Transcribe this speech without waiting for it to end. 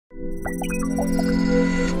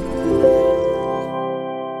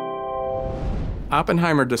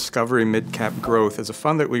Oppenheimer Discovery Mid-Cap Growth is a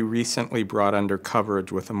fund that we recently brought under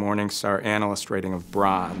coverage with a Morningstar Analyst rating of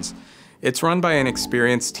bronze. It's run by an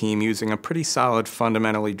experienced team using a pretty solid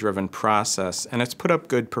fundamentally driven process, and it's put up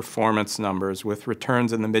good performance numbers with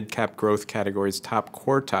returns in the mid-cap growth category's top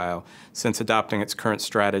quartile since adopting its current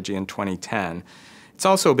strategy in 2010. It's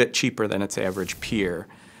also a bit cheaper than its average peer.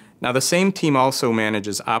 Now, the same team also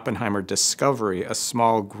manages Oppenheimer Discovery, a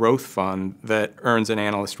small growth fund that earns an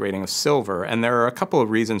analyst rating of silver, and there are a couple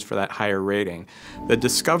of reasons for that higher rating. The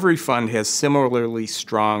Discovery Fund has similarly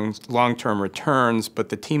strong long-term returns, but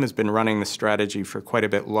the team has been running the strategy for quite a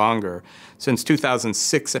bit longer, since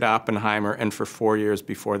 2006 at Oppenheimer and for 4 years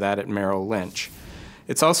before that at Merrill Lynch.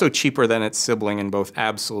 It's also cheaper than its sibling in both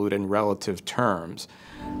absolute and relative terms.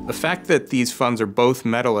 The fact that these funds are both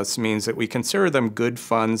medalists means that we consider them good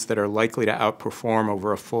funds that are likely to outperform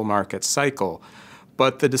over a full market cycle.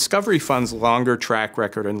 But the Discovery Fund's longer track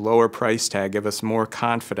record and lower price tag give us more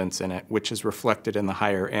confidence in it, which is reflected in the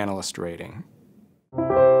higher analyst rating.